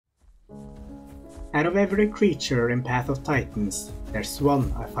Out of every creature in Path of Titans, there's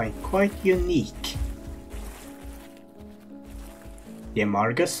one I find quite unique. The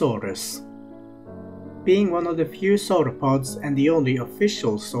Amargasaurus. Being one of the few sauropods and the only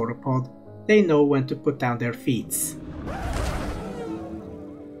official sauropod, they know when to put down their feet.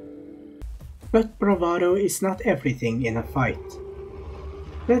 But bravado is not everything in a fight.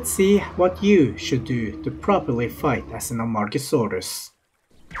 Let's see what you should do to properly fight as an Amargasaurus.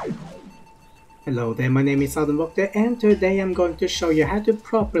 Hello there, my name is AudunVokter and today I'm going to show you how to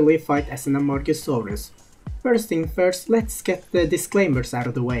properly fight as an Amargasaurus. First thing first, let's get the disclaimers out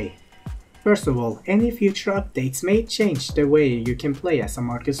of the way. First of all, any future updates may change the way you can play as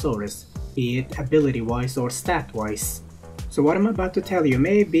Amargasaurus, be it ability wise or stat wise. So what I'm about to tell you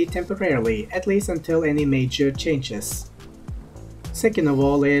may be temporarily, at least until any major changes. Second of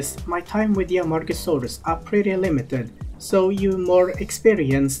all is, my time with the Amargasaurus are pretty limited, so you more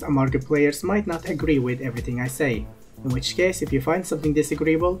experienced Amarga players might not agree with everything I say. In which case, if you find something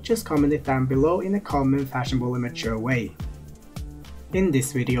disagreeable, just comment it down below in a calm and fashionable and mature way. In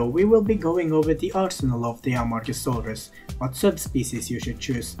this video, we will be going over the arsenal of the Amargasaurus, what subspecies you should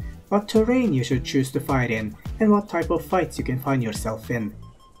choose, what terrain you should choose to fight in, and what type of fights you can find yourself in.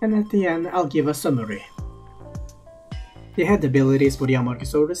 And at the end, I'll give a summary. The head abilities for the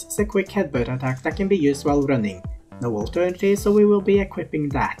Amargasaurus is a quick headbutt attack that can be used while running. No alternative, so we will be equipping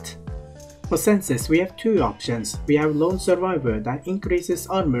that. For senses, we have two options. We have Lone Survivor that increases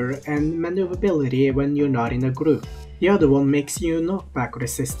armor and maneuverability when you're not in a group. The other one makes you knockback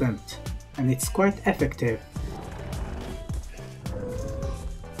resistant, and it's quite effective.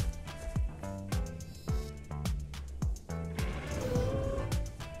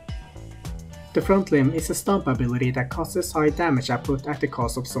 The front limb is a stomp ability that causes high damage output at the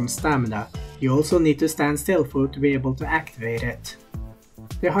cost of some stamina. You also need to stand still for it to be able to activate it.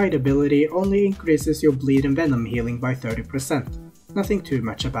 The hide ability only increases your bleed and venom healing by 30%. Nothing too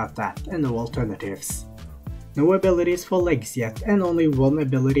much about that, and no alternatives. No abilities for legs yet, and only one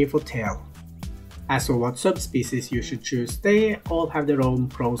ability for tail. As for what subspecies you should choose, they all have their own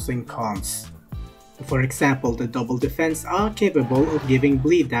pros and cons. For example, the double defense are capable of giving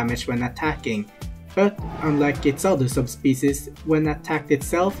bleed damage when attacking, but unlike its other subspecies, when attacked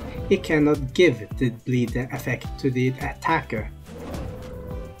itself, it cannot give the bleed effect to the attacker.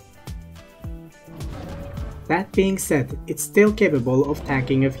 That being said, it's still capable of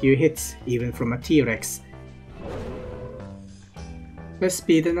tanking a few hits, even from a T.rex. The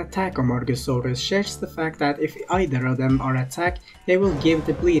speed and attack of Amargasaurus shares the fact that if either of them are attacked, they will give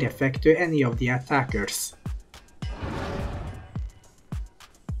the bleed effect to any of the attackers.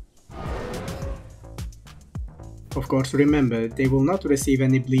 Of course, remember, they will not receive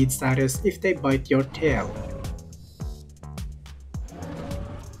any bleed status if they bite your tail.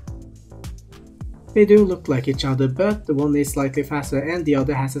 They do look like each other, but the one is slightly faster and the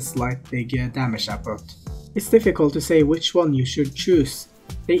other has a slight bigger damage output. It's difficult to say which one you should choose.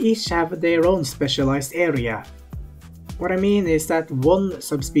 They each have their own specialized area. What I mean is that one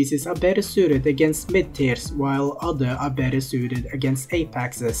subspecies are better suited against mid-tiers, while other are better suited against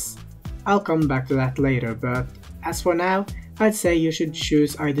apexes. I'll come back to that later, but as for now, I'd say you should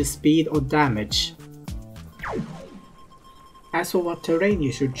choose either speed or damage. As for what terrain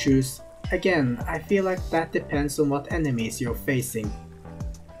you should choose, again, I feel like that depends on what enemies you're facing.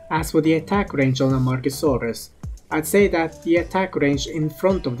 As for the attack range on Amargasaurus, I'd say that the attack range in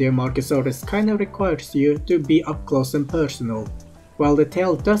front of the Amargasaurus kinda requires you to be up close and personal, while the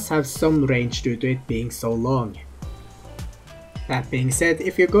tail does have some range due to it being so long. That being said,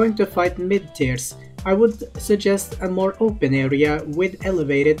 if you're going to fight mid-tiers, I would suggest a more open area with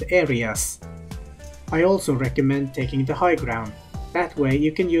elevated areas. I also recommend taking the high ground. That way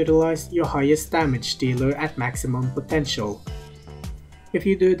you can utilize your highest damage dealer at maximum potential. If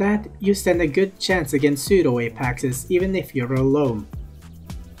you do that, you stand a good chance against pseudo-apexes even if you're alone.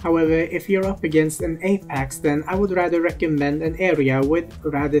 However, if you're up against an apex, then I would rather recommend an area with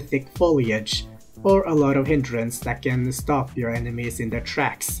rather thick foliage, or a lot of hindrance that can stop your enemies in their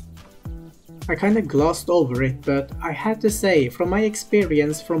tracks. I kinda glossed over it, but I had to say, from my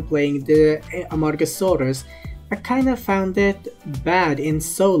experience from playing the Amargasaurus, I kinda found it bad in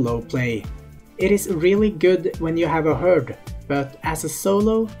solo play. It is really good when you have a herd, but as a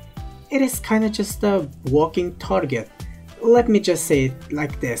solo, it is kinda just a walking target. Let me just say it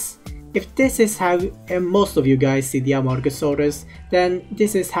like this. If this is how most of you guys see the Amargasaurus, then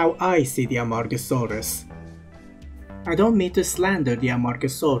this is how I see the Amargasaurus. I don't mean to slander the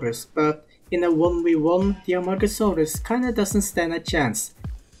Amargasaurus, but in a 1v1, the Amargasaurus kinda doesn't stand a chance.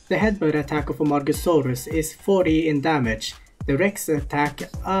 The headbutt attack of Amargasaurus is 40 in damage, the Rex attack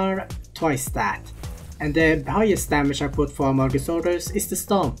are twice that, and the highest damage I put for Amargasaurus is the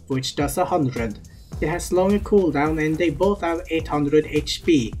Stomp, which does 100. It has longer cooldown and they both have 800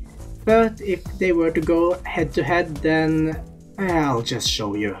 HP, but if they were to go head to head, then I'll just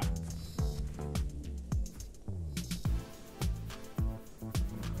show you.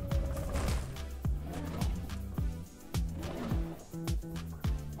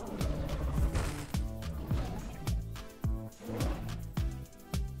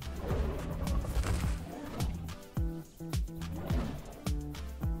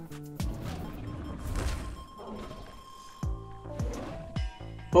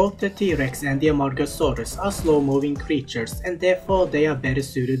 Both the T.rex and the Amargasaurus are slow-moving creatures and therefore they are better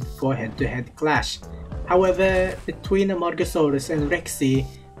suited for head-to-head clash. However, between Amargasaurus and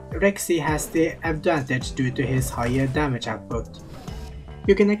Rexy has the advantage due to his higher damage output.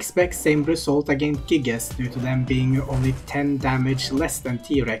 You can expect same result against Gigas due to them being only 10 damage less than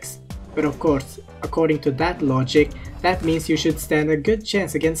T.rex, but of course, according to that logic, that means you should stand a good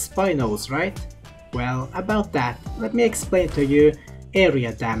chance against Spinos, right? Well, about that, let me explain to you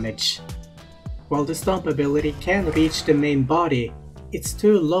area damage. While the Stomp ability can reach the main body, it's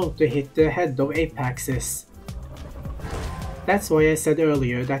too low to hit the head of Apexes. That's why I said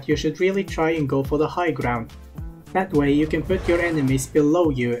earlier that you should really try and go for the high ground. That way you can put your enemies below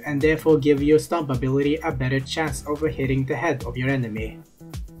you and therefore give your Stomp ability a better chance of hitting the head of your enemy.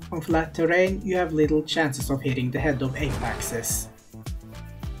 On flat terrain, you have little chances of hitting the head of Apexes.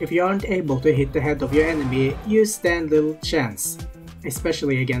 If you aren't able to hit the head of your enemy, you stand little chance,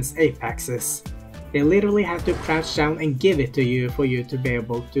 especially against Apexes. They literally have to crouch down and give it to you for you to be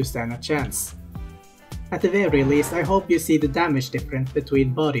able to stand a chance. At the very least, I hope you see the damage difference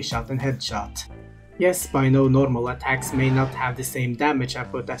between body shot and headshot. Yes, Spino normal attacks may not have the same damage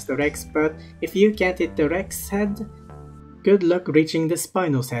output as the Rex, but if you can't hit the Rex head, good luck reaching the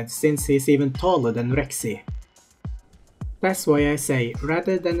Spino's head since he's even taller than Rexy. That's why I say,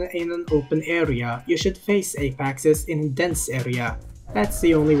 rather than in an open area, you should face Apexes in a dense area. That's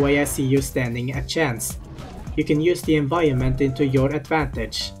the only way I see you standing a chance. You can use the environment into your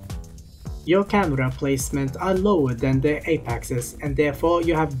advantage. Your camera placement are lower than the Apexes and therefore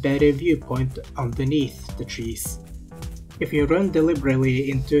you have better viewpoint underneath the trees. If you run deliberately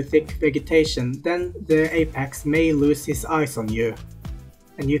into thick vegetation, then the Apex may lose his eyes on you,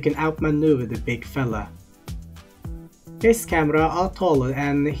 and you can outmaneuver the big fella. His camera are taller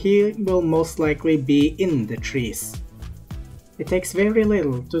and he will most likely be in the trees. It takes very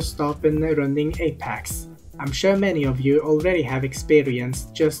little to stop a running Apex. I'm sure many of you already have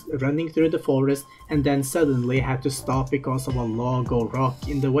experienced just running through the forest and then suddenly have to stop because of a log or rock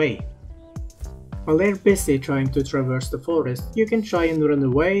in the way. While they're busy trying to traverse the forest, you can try and run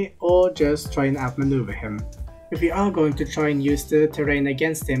away or just try and outmaneuver him. If you are going to try and use the terrain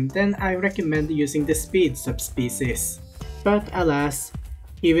against him, then I recommend using the speed subspecies. But alas,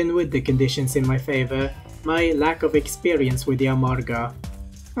 even with the conditions in my favor, my lack of experience with the Amarga,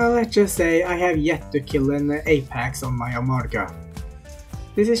 well, let's just say I have yet to kill an Apex on my Amarga.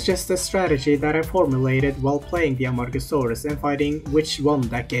 This is just a strategy that I formulated while playing the Amargasaurus and fighting which one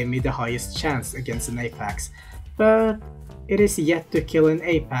that gave me the highest chance against an Apex, but it is yet to kill an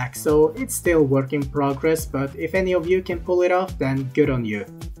Apex, so it's still work in progress, but if any of you can pull it off, then good on you.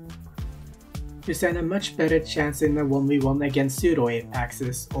 You stand a much better chance in a 1v1 against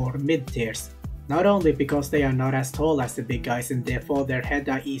pseudo-Apexes or mid-tiers, not only because they are not as tall as the big guys and therefore their head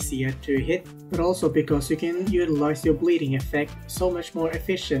are easier to hit, but also because you can utilize your bleeding effect so much more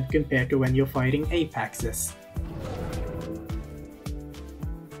efficient compared to when you're fighting Apexes.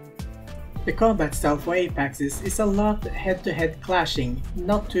 The combat style for Apexes is a lot head-to-head clashing,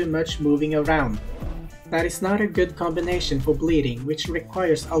 not too much moving around. That is not a good combination for bleeding, which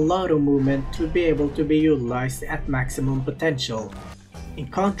requires a lot of movement to be able to be utilized at maximum potential. In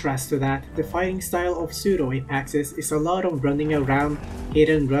contrast to that, the fighting style of pseudo-Apexes is a lot of running around, hit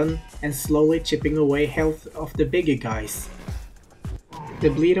and run, and slowly chipping away health of the bigger guys. The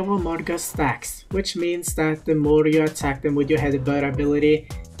bleed of Amarga stacks, which means that the more you attack them with your headbutt ability,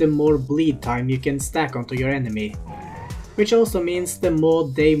 the more bleed time you can stack onto your enemy. Which also means the more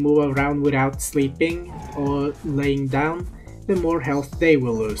they move around without sleeping or laying down, the more health they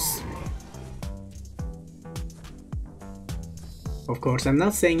will lose. Of course, I'm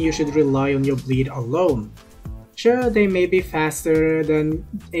not saying you should rely on your bleed alone. Sure, they may be faster than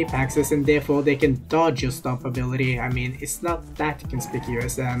Apexes and therefore they can dodge your stomp ability. I mean, it's not that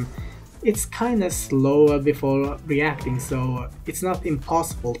conspicuous and it's kinda slower before reacting, so it's not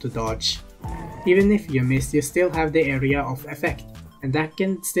impossible to dodge. Even if you miss, you still have the area of effect, and that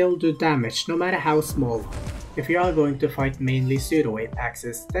can still do damage no matter how small. If you are going to fight mainly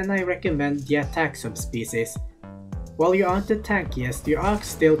pseudo-apexes, then I recommend the attack subspecies. While you aren't the tankiest, you are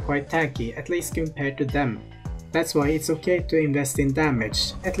still quite tanky, at least compared to them. That's why it's okay to invest in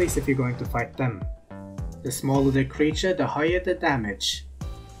damage, at least if you're going to fight them. The smaller the creature, the higher the damage.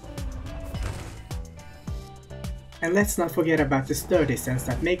 And let's not forget about the sturdy sense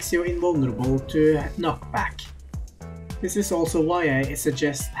that makes you invulnerable to knockback. This is also why I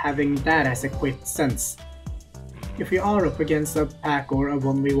suggest having that as equipped sense. If you are up against a pack or a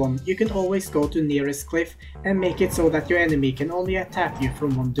 1v1, you can always go to nearest cliff and make it so that your enemy can only attack you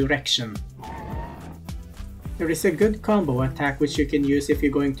from one direction. There is a good combo attack which you can use if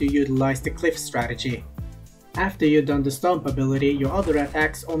you're going to utilize the cliff strategy. After you've done the stomp ability, your other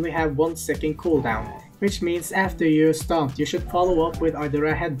attacks only have 1 second cooldown, which means after you stomped you should follow up with either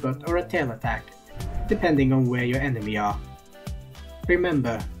a headbutt or a tail attack, depending on where your enemy are.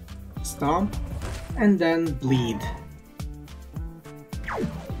 Remember, stomp and then bleed.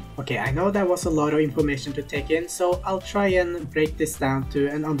 Okay, I know that was a lot of information to take in, so I'll try and break this down to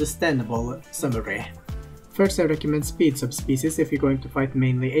an understandable summary. First, I recommend speed subspecies if you're going to fight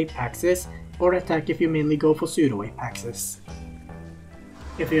mainly apexes, or attack if you mainly go for pseudo-apexes.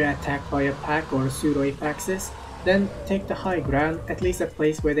 If you're attacked by a pack or a pseudo-apexes, then take the high ground, at least a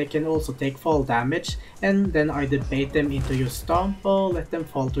place where they can also take fall damage, and then either bait them into your stomp or let them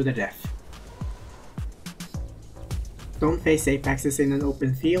fall to their death. Don't face apexes in an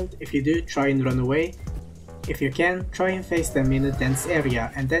open field. If you do, try and run away. If you can, try and face them in a dense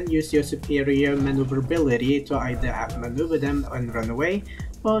area and then use your superior maneuverability to either outmaneuver them and run away,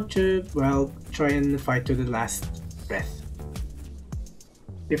 or to, well, try and fight to the last breath.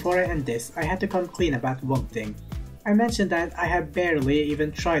 Before I end this, I had to come clean about one thing. I mentioned that I have barely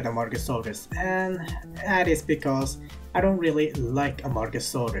even tried Amargasaurus, and that is because I don't really like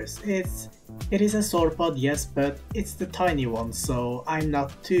Amargasaurus. It is a sauropod, yes, but it's the tiny one, so I'm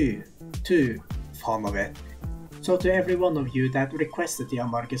not too fond of it. So to every one of you that requested the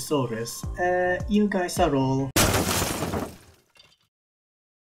Amargasaurus, you guys are all